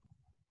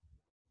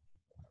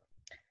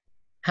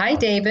Hi,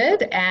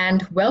 David,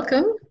 and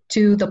welcome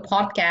to the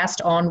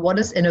podcast on what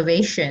does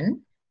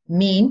innovation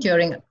mean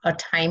during a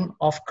time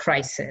of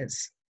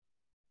crisis.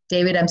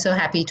 David, I'm so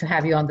happy to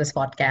have you on this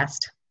podcast.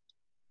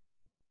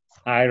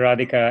 Hi,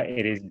 Radhika.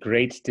 It is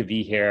great to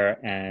be here,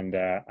 and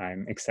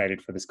I'm excited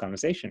for this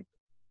conversation.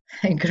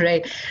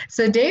 Great.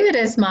 So, David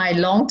is my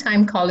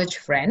longtime college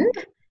friend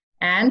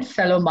and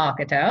fellow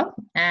marketer.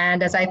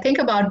 And as I think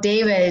about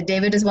David,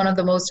 David is one of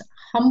the most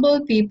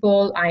humble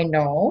people I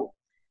know,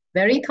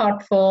 very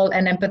thoughtful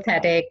and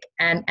empathetic,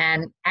 and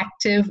an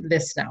active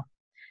listener.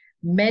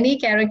 Many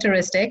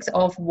characteristics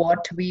of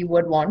what we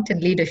would want in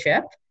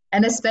leadership,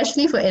 and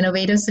especially for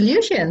innovative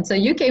solutions. So,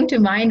 you came to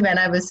mind when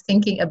I was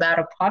thinking about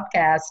a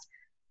podcast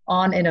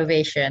on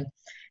innovation.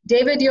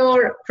 David,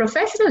 your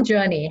professional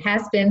journey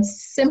has been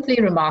simply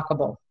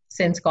remarkable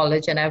since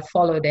college, and I've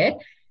followed it.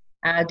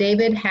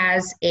 David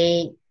has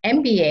a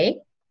MBA,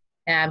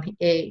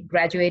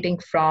 graduating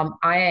from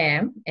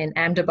IIM in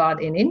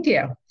Ahmedabad in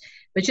India,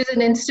 which is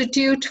an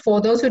institute,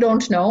 for those who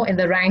don't know, in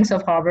the ranks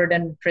of Harvard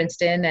and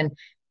Princeton. And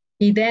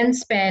he then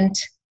spent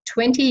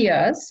 20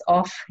 years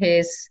of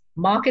his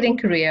marketing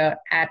career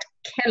at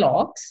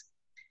Kellogg's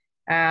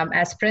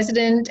as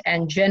president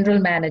and general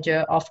manager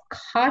of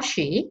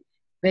Kashi,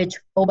 which,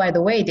 oh, by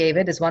the way,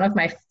 David, is one of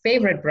my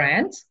favorite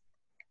brands.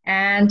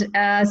 And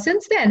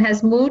since then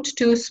has moved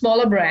to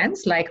smaller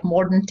brands like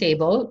Modern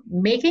Table,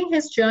 making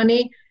his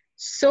journey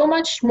so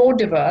much more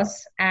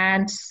diverse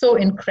and so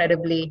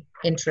incredibly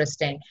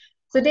interesting.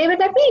 So, David,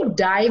 let me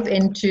dive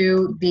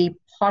into the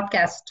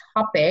podcast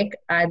topic.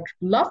 I'd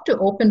love to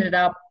open it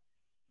up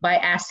by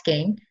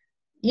asking,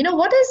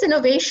 what does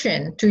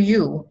innovation to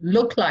you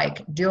look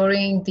like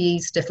during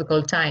these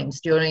difficult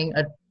times, during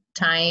a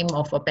time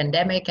of a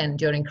pandemic and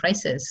during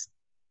crisis?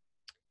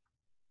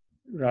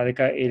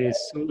 Radhika, it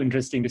is so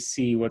interesting to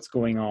see what's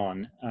going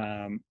on.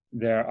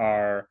 There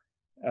are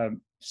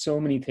so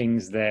many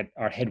things that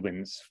are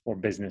headwinds for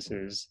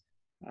businesses,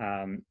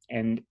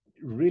 and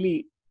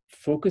really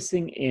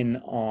focusing in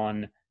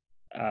on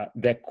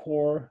their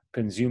core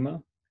consumer,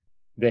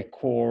 their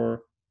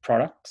core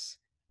products,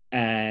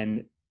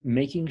 and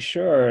making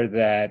sure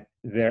that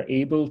they're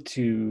able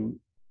to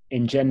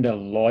engender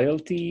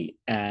loyalty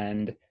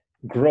and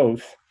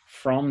growth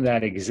from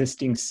that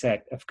existing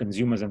set of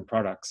consumers and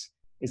products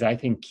is, I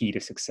think, key to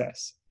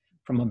success.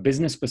 From a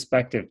business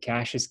perspective,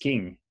 cash is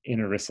king in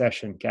a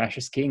recession, cash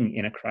is king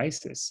in a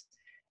crisis.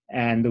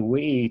 And the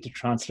way to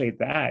translate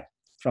that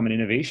from an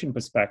innovation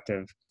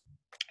perspective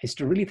is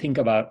to really think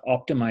about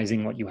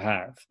optimizing what you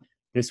have.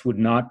 This would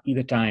not be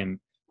the time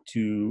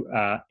to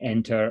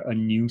enter a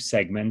new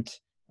segment,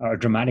 or a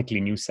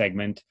dramatically new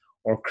segment,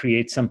 or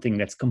create something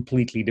that's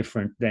completely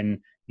different than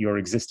your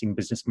existing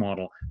business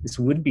model. This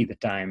would be the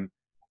time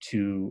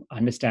to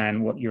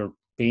understand what your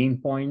pain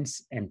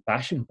points and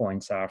passion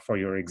points are for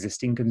your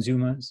existing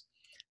consumers,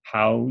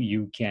 how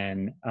you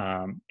can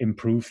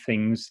improve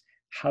things,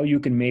 how you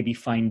can maybe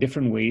find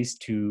different ways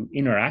to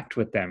interact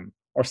with them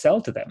or sell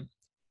to them.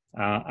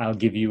 I'll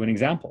give you an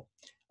example.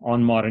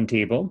 On Modern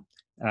Table,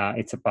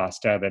 it's a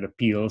pasta that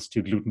appeals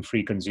to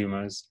gluten-free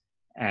consumers,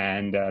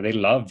 and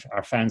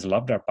our fans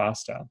loved our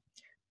pasta.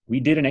 We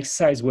did an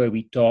exercise where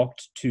we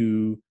talked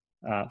to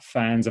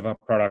fans of our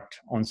product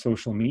on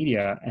social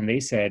media, and they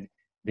said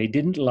they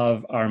didn't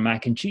love our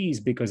mac and cheese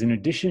because, in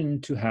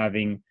addition to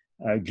having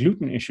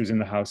gluten issues in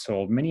the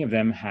household, many of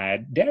them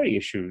had dairy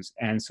issues,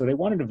 and so they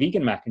wanted a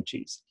vegan mac and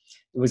cheese.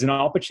 It was an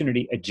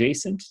opportunity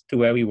adjacent to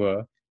where we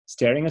were,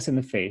 staring us in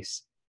the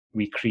face.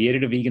 We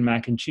created a vegan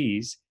mac and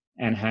cheese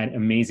and had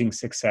amazing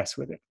success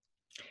with it.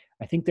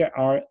 I think there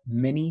are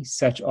many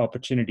such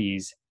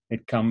opportunities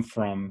that come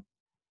from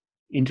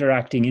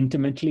interacting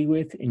intimately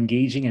with,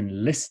 engaging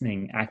and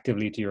listening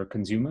actively to your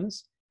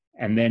consumers,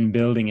 and then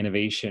building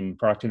innovation,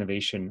 product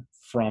innovation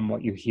from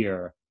what you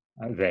hear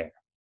there.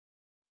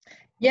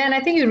 Yeah, and I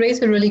think you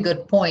raised a really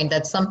good point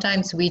that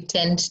sometimes we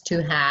tend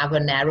to have a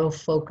narrow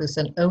focus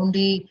and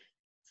only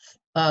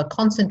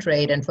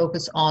concentrate and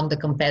focus on the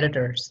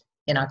competitors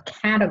in our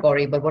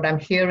category. But what I'm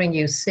hearing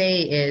you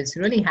say is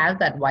really have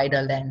that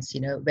wider lens.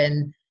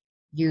 When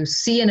you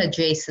see an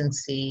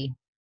adjacency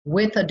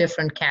with a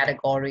different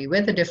category,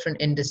 with a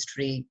different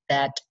industry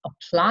that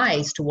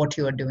applies to what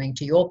you are doing,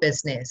 to your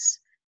business,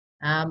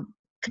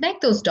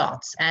 connect those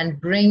dots and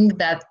bring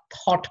that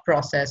thought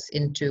process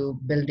into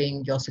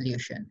building your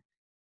solution.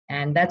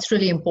 And that's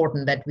really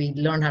important, that we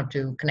learn how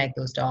to connect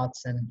those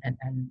dots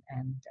and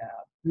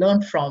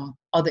learn from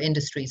other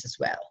industries as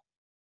well.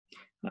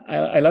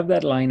 I love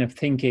that line of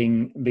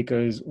thinking,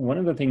 because one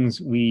of the things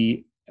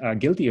we are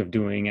guilty of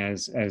doing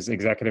as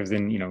executives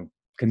in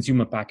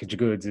consumer packaged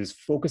goods is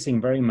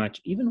focusing very much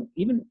even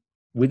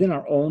within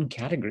our own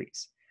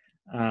categories,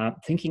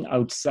 thinking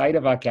outside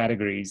of our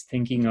categories,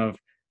 thinking of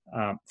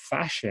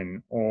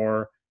fashion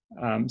or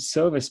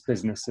service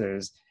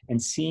businesses, and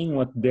seeing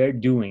what they're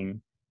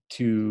doing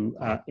to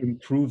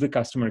improve the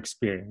customer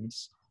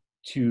experience,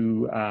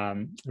 to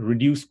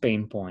reduce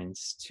pain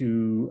points,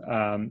 to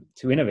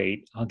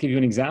innovate. I'll give you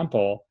an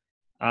example.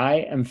 I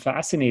am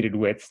fascinated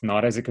with,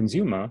 not as a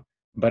consumer,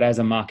 but as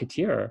a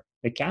marketeer,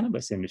 the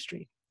cannabis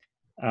industry.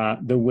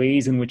 the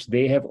ways in which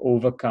they have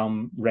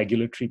overcome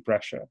regulatory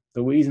pressure,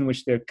 the ways in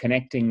which they're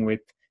connecting with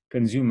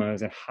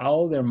consumers, and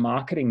how they're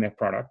marketing their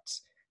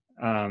products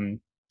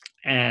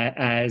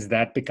as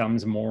that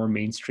becomes more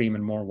mainstream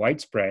and more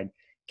widespread,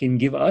 can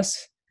give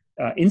us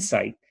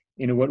insight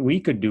into what we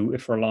could do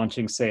if we're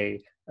launching, say,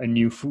 a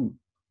new food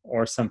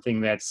or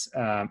something that's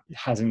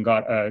hasn't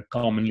got a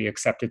commonly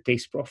accepted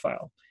taste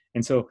profile.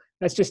 And so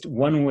that's just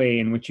one way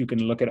in which you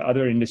can look at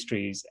other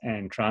industries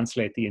and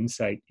translate the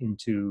insight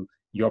into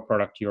your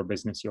product, your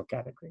business, your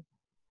category.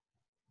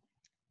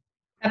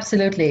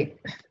 Absolutely.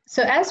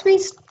 So as we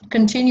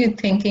continue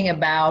thinking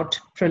about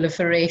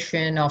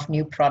proliferation of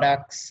new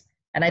products,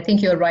 and I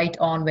think you're right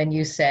on when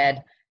you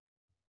said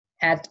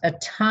at a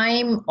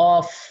time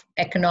of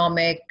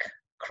economic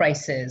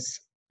crisis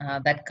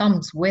that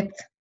comes with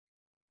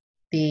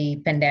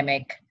the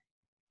pandemic,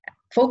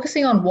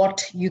 focusing on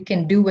what you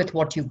can do with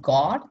what you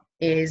got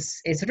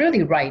is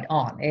really right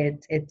on.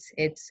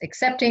 It's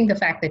accepting the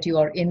fact that you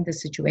are in the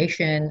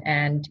situation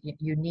and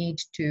you need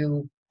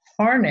to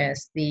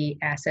harness the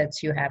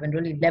assets you have and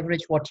really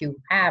leverage what you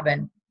have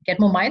and get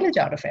more mileage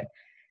out of it.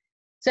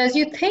 So as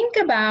you think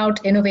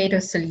about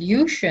innovative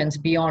solutions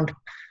beyond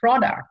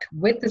product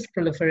with this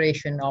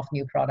proliferation of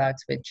new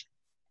products, which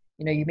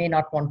you may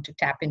not want to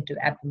tap into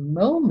at the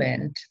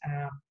moment,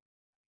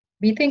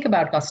 we think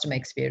about customer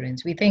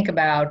experience. We think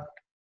about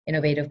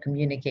innovative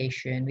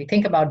communication. We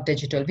think about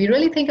digital. We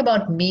really think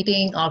about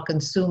meeting our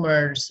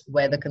consumers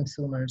where the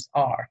consumers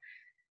are.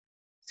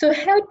 So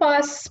help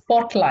us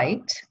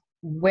spotlight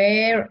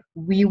where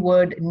we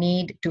would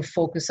need to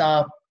focus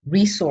our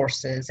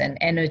resources and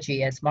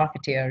energy as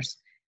marketeers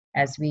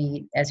as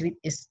we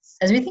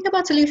think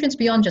about solutions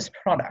beyond just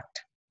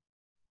product.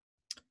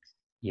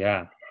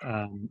 Yeah.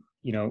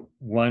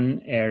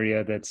 One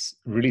area that's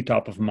really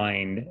top of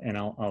mind, and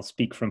I'll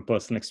speak from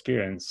personal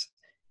experience,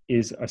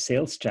 is a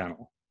sales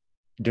channel.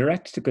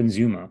 Direct to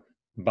consumer,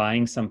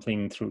 buying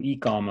something through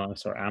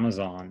e-commerce or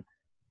Amazon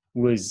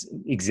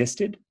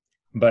existed,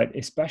 but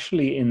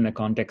especially in the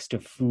context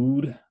of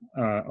food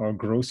or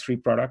grocery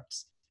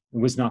products, it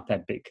was not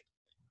that big.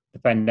 The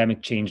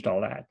pandemic changed all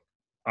that.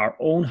 Our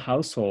own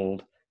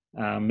household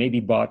maybe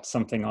bought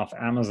something off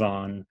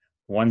Amazon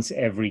once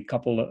every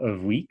couple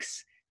of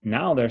weeks.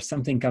 Now there's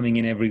something coming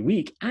in every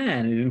week,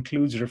 and it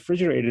includes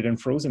refrigerated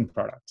and frozen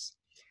products.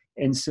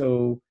 And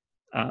so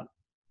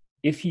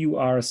if you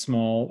are a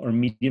small or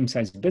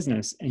medium-sized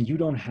business and you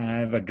don't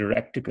have a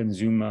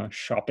direct-to-consumer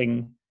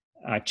shopping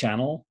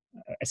channel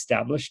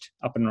established,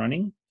 up and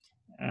running,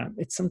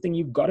 it's something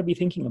you've got to be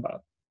thinking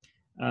about.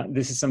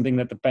 This is something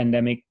that the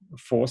pandemic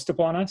forced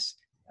upon us,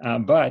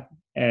 but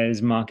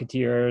as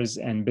marketeers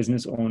and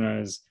business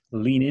owners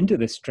lean into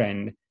this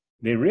trend,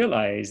 they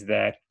realize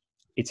that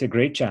it's a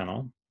great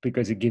channel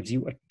because it gives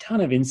you a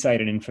ton of insight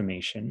and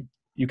information.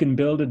 You can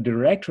build a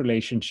direct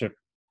relationship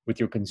with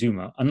your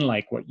consumer,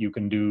 unlike what you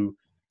can do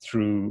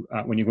through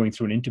when you're going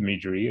through an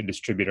intermediary, a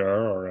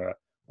distributor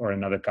or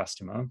another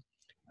customer.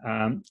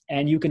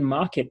 And you can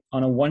market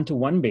on a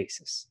one-to-one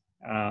basis,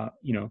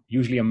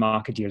 usually a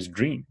marketeer's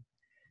dream.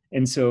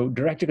 And so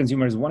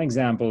direct-to-consumer is one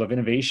example of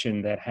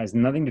innovation that has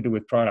nothing to do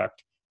with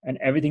product and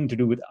everything to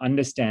do with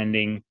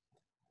understanding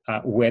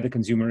where the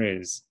consumer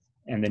is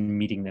and then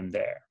meeting them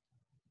there.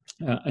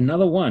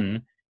 Another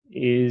one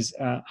is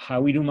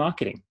how we do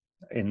marketing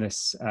in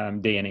this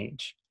day and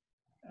age.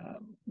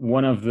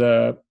 One of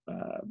the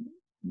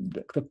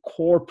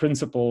core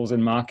principles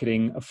in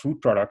marketing a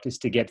food product is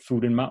to get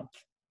food in mouth.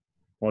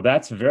 Well,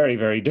 that's very,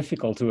 very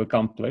difficult to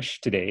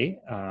accomplish today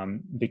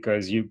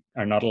because you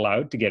are not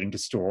allowed to get into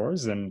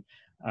stores, and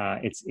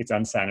it's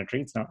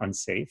unsanitary, it's not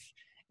unsafe.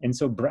 And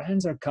so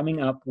brands are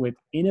coming up with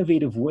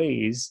innovative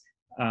ways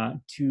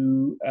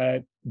to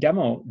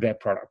demo their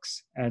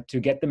products, to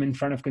get them in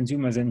front of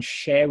consumers and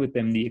share with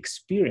them the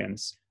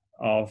experience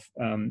of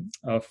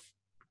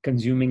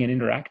consuming and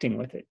interacting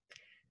with it.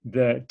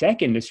 The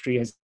tech industry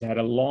has had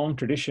a long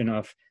tradition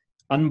of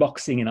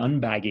unboxing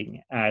and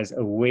unbagging as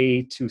a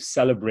way to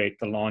celebrate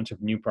the launch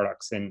of new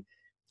products and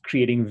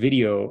creating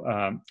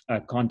video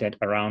content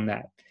around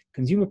that.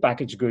 Consumer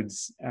packaged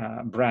goods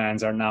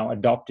brands are now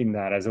adopting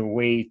that as a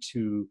way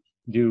to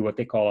do what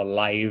they call a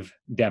live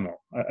demo,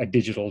 a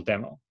digital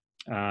demo.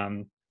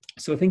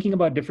 So thinking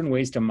about different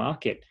ways to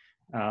market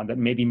that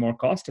may be more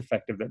cost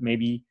effective, that may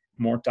be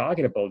more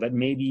targetable, that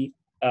maybe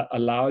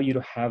allow you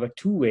to have a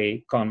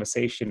two-way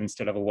conversation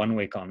instead of a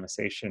one-way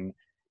conversation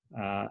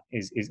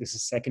is a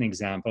second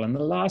example. And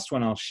the last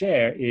one I'll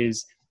share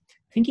is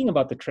thinking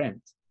about the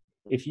trends.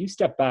 If you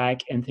step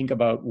back and think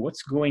about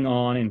what's going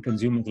on in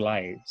consumers'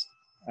 lives,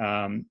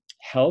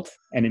 health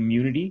and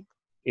immunity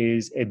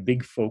is a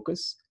big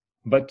focus.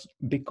 But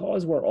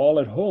because we're all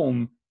at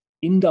home,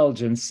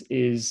 indulgence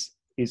is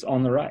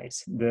on the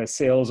rise. The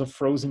sales of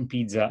frozen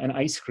pizza and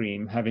ice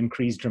cream have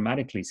increased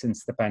dramatically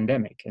since the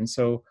pandemic. And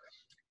so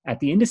at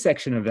the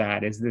intersection of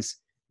that is this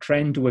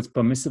trend towards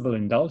permissible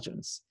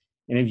indulgence.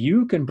 And if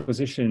you can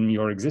position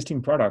your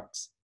existing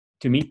products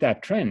to meet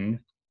that trend,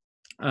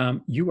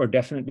 you are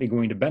definitely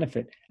going to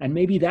benefit. And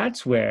maybe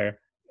that's where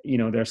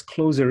there's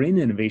closer in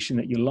innovation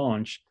that you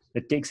launch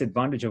that takes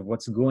advantage of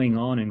what's going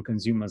on in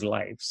consumers'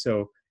 lives.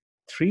 So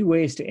 3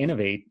 ways to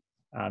innovate: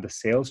 the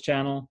sales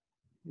channel,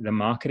 the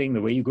marketing,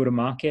 the way you go to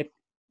market,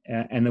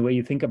 and the way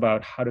you think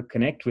about how to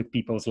connect with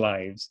people's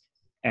lives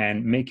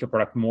and make your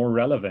product more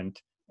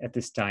relevant at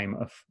this time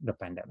of the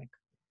pandemic.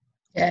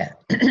 Yeah,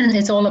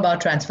 it's all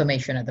about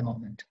transformation at the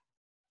moment.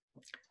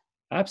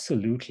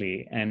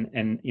 Absolutely. And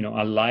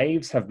our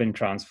lives have been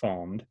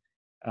transformed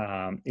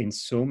in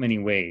so many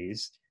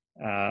ways.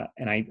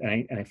 And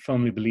I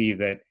firmly believe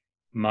that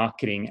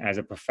marketing as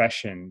a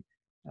profession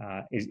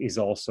is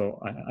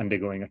also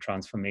undergoing a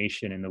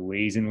transformation in the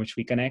ways in which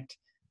we connect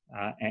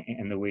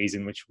and the ways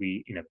in which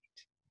we innovate.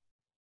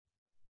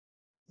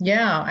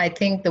 Yeah, I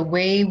think the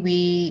way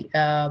we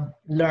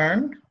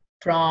learn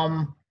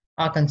from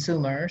our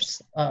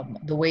consumers,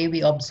 the way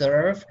we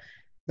observe,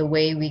 the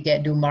way we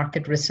do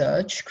market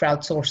research,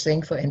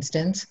 crowdsourcing, for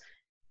instance.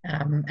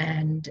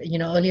 And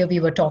earlier we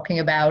were talking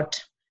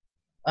about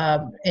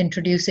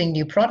introducing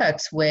new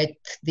products with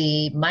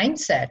the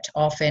mindset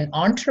of an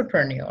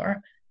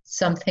entrepreneur,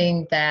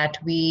 something that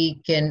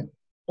we can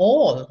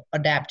all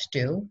adapt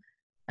to,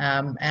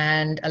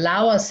 and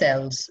allow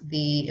ourselves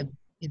the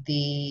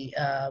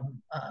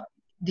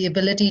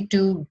ability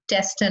to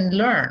test and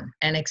learn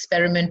and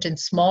experiment in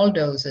small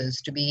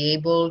doses, to be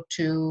able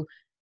to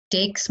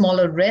take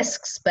smaller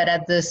risks, but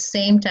at the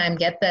same time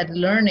get that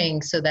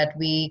learning so that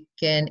we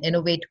can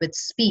innovate with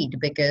speed,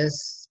 because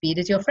speed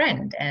is your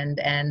friend, and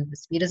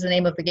speed is the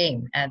name of the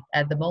game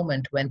at the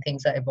moment when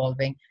things are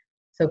evolving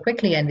so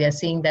quickly. And we are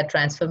seeing that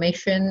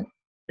transformation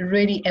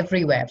really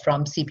everywhere,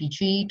 from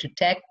CPG to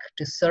tech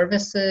to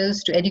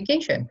services to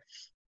education.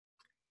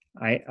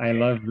 I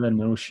love the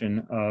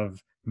notion of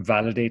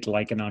validate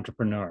like an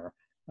entrepreneur.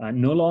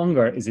 No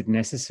longer is it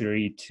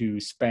necessary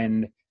to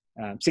spend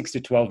 6 to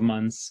 12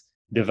 months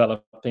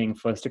developing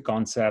first a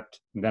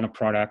concept, then a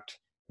product,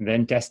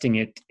 then testing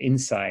it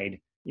inside,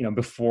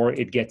 before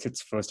it gets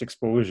its first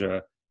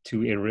exposure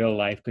to a real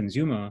life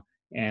consumer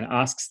and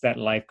asks that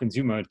live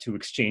consumer to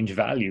exchange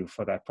value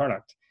for that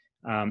product.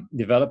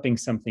 Developing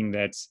something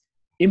that's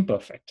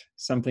imperfect,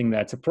 something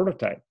that's a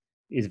prototype,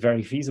 is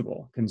very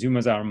feasible.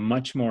 Consumers are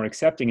much more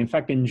accepting, in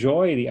fact,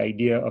 enjoy the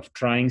idea of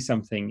trying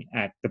something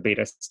at the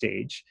beta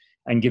stage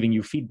and giving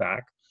you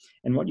feedback.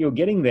 And what you're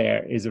getting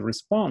there is a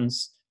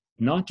response,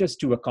 not just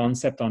to a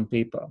concept on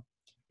paper,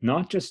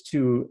 not just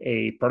to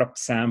a product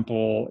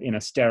sample in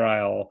a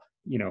sterile,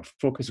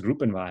 focus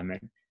group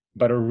environment,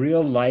 but a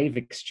real live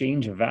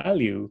exchange of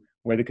value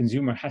where the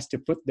consumer has to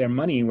put their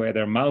money where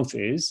their mouth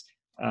is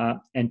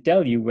and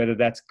tell you whether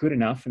that's good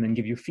enough and then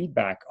give you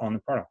feedback on the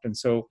product. And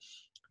so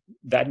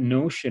that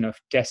notion of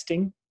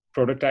testing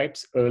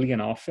prototypes early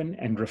and often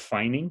and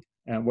refining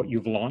what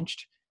you've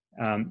launched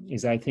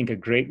is, I think, a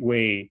great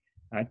way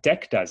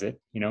tech does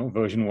it,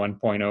 version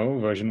 1.0,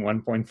 version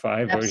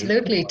 1.5.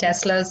 Absolutely.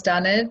 Tesla's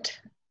done it.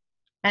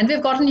 And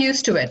we've gotten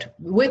used to it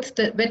with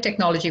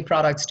technology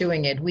products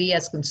doing it. We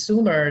as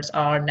consumers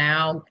are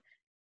now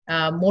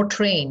more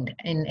trained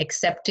in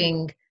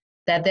accepting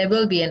that there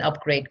will be an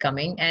upgrade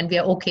coming, and we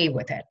are okay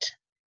with it.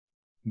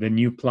 The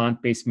new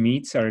plant-based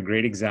meats are a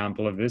great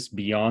example of this.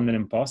 Beyond and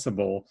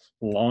Impossible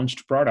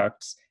launched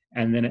products,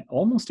 and then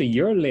almost a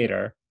year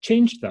later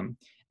changed them.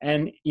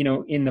 And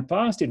in the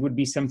past, it would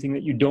be something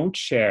that you don't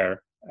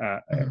share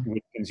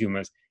with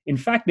consumers. In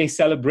fact, they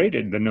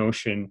celebrated the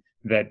notion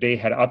that they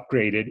had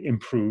upgraded,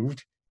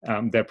 improved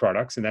their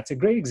products, and that's a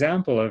great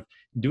example of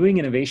doing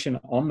innovation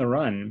on the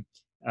run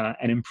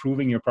and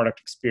improving your product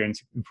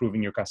experience,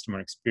 improving your customer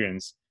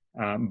experience.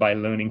 By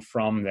learning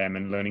from them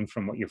and learning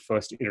from what your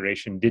first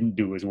iteration didn't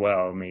do as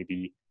well,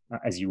 maybe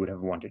as you would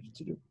have wanted it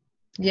to do.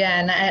 Yeah,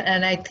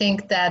 and I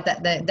think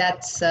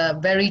that's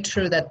very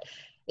true, that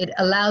it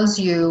allows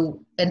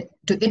you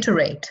to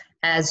iterate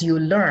as you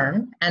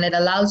learn, and it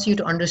allows you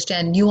to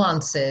understand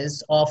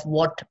nuances of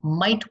what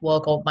might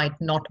work or might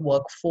not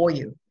work for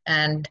you.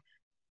 And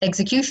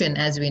execution,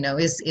 as we know,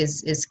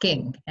 is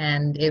king.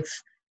 And if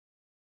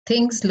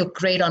things look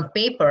great on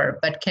paper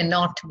but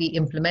cannot be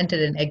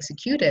implemented and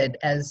executed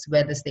as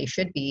well as they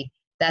should be,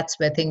 that's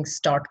where things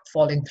start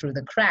falling through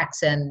the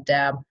cracks. And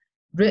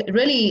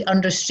really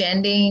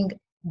understanding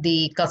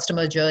the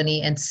customer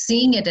journey and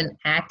seeing it in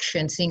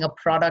action, seeing a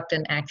product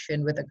in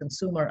action with a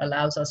consumer,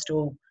 allows us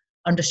to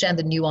understand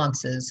the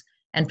nuances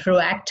and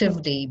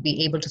proactively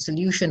be able to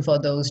solution for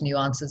those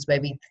nuances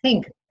where we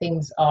think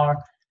things are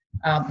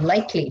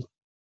likely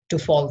to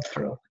fall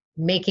through,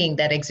 making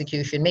that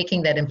execution,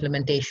 making that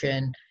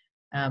implementation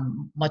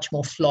much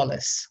more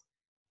flawless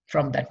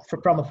from a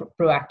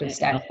proactive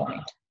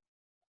standpoint.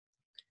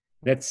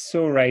 That's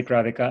so right,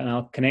 Radhika. And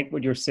I'll connect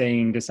what you're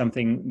saying to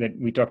something that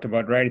we talked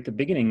about right at the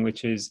beginning,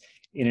 which is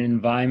in an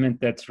environment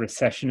that's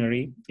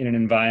recessionary, in an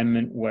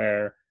environment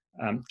where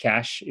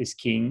cash is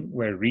king,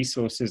 where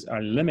resources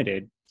are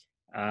limited,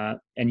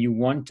 and you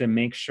want to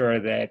make sure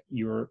that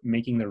you're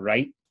making the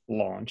right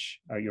launch,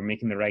 or you're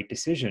making the right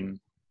decision.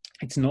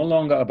 It's no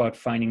longer about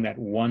finding that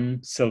one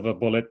silver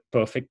bullet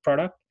perfect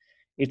product.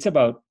 It's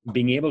about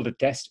being able to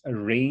test a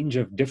range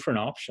of different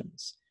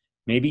options,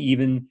 maybe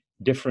even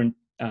different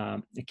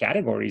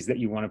categories that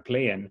you want to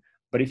play in.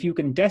 But if you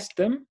can test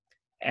them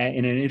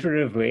in an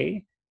iterative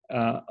way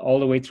all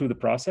the way through the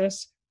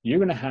process, you're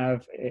going to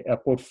have a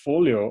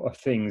portfolio of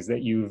things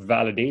that you've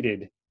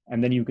validated,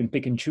 and then you can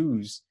pick and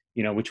choose,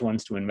 which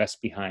ones to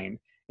invest behind.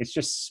 It's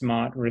just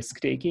smart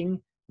risk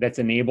taking that's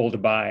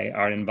enabled by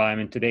our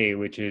environment today,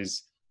 which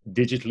is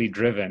digitally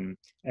driven,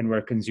 and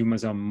where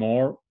consumers are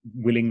more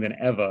willing than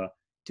ever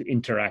to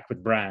interact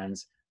with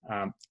brands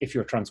if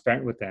you're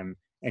transparent with them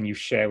and you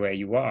share where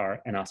you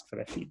are and ask for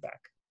their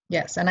feedback.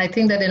 Yes, and I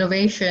think that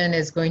innovation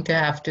is going to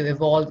have to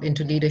evolve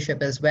into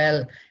leadership as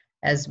well,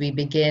 as we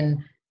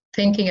begin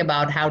thinking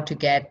about how to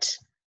get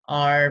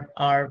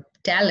our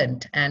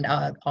talent and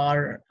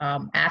our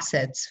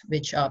assets,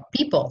 which are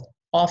people,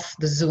 off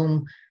the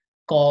Zoom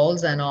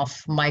calls and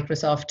off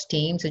Microsoft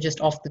Teams, or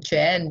just off the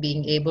chair, and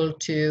being able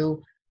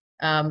to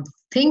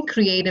think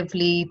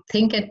creatively,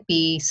 think at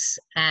peace,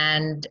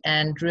 and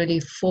really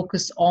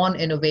focus on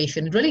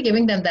innovation, really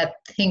giving them that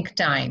think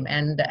time.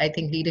 And I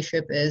think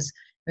leadership is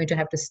going to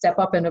have to step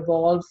up and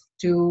evolve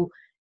to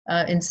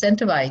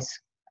incentivize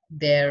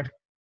their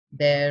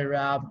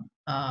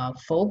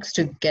folks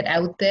to get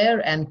out there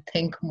and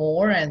think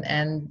more, and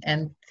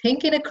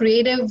think in a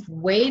creative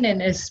way and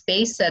in a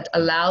space that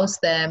allows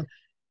them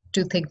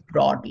to think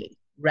broadly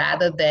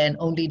rather than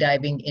only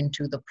diving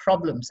into the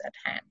problems at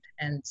hand.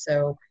 And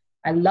so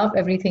I love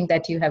everything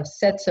that you have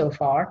said so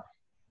far,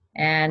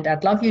 and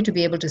I'd love you to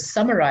be able to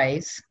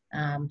summarize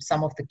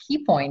some of the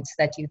key points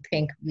that you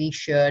think we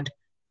should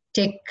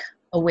take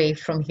away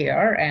from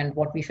here and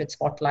what we should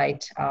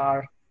spotlight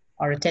our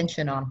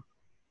attention on.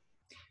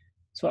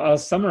 So I'll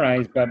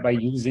summarize by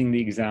using the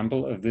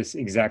example of this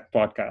exact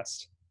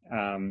podcast.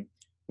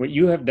 What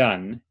you have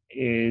done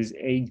is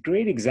a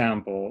great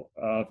example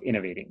of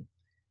innovating.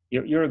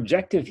 Your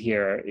objective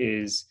here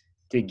is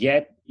to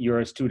get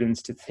your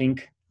students to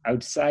think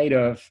outside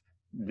of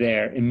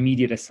their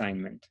immediate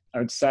assignment,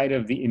 outside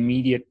of the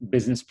immediate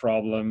business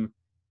problem,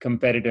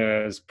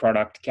 competitors,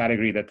 product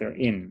category that they're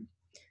in,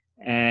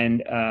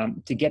 and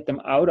to get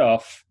them out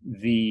of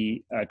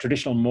the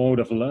traditional mode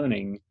of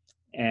learning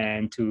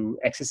and to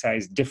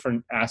exercise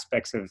different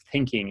aspects of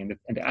thinking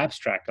and to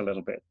abstract a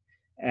little bit.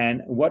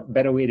 And what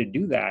better way to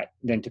do that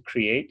than to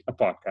create a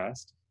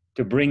podcast,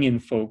 to bring in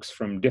folks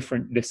from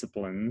different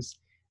disciplines.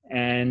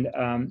 And,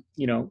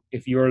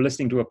 if you're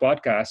listening to a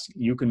podcast,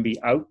 you can be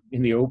out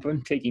in the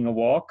open, taking a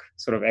walk,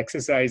 sort of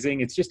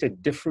exercising. It's just a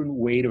different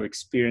way to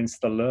experience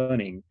the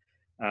learning.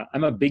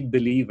 I'm a big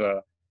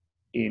believer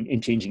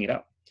in changing it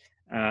up.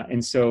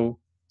 And so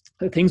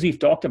the things we've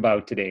talked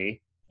about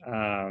today,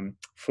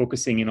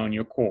 focusing in on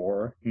your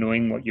core,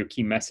 knowing what your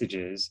key message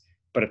is,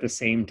 but at the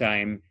same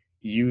time,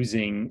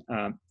 using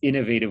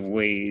innovative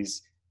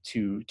ways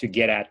to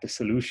get at the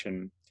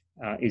solution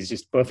is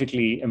just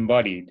perfectly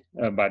embodied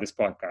by this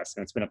podcast.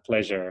 And it's been a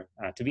pleasure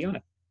to be on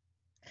it.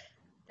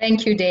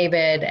 Thank you,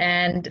 David.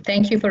 And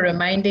thank you for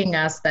reminding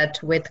us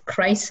that with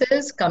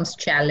crisis comes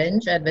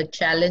challenge, and with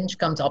challenge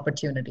comes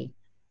opportunity.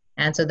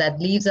 And so that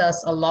leaves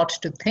us a lot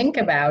to think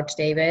about,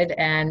 David.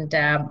 And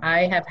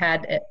I have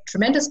had a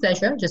tremendous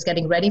pleasure just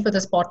getting ready for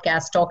this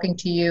podcast, talking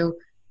to you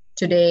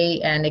today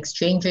and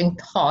exchanging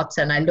thoughts.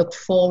 And I look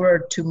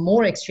forward to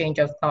more exchange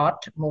of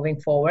thought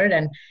moving forward.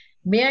 And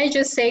may I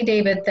just say,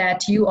 David,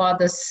 that you are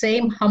the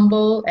same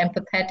humble,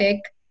 empathetic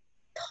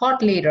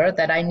thought leader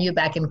that I knew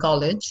back in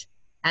college,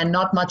 and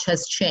not much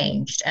has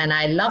changed. And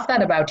I love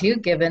that about you,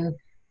 given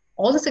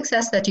all the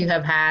success that you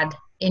have had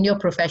in your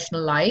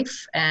professional life,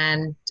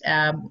 and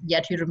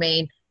yet you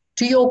remain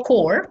to your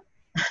core,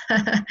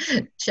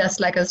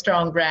 just like a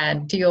strong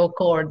brand, to your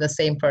core, the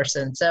same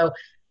person. So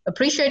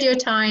appreciate your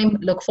time,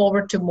 look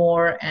forward to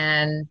more,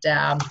 and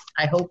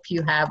I hope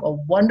you have a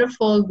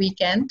wonderful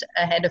weekend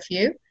ahead of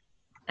you,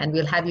 and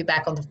we'll have you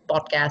back on the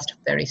podcast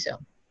very soon.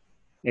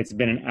 It's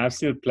been an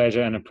absolute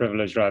pleasure and a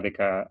privilege,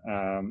 Radhika.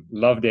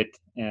 Loved it,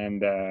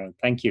 and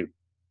thank you.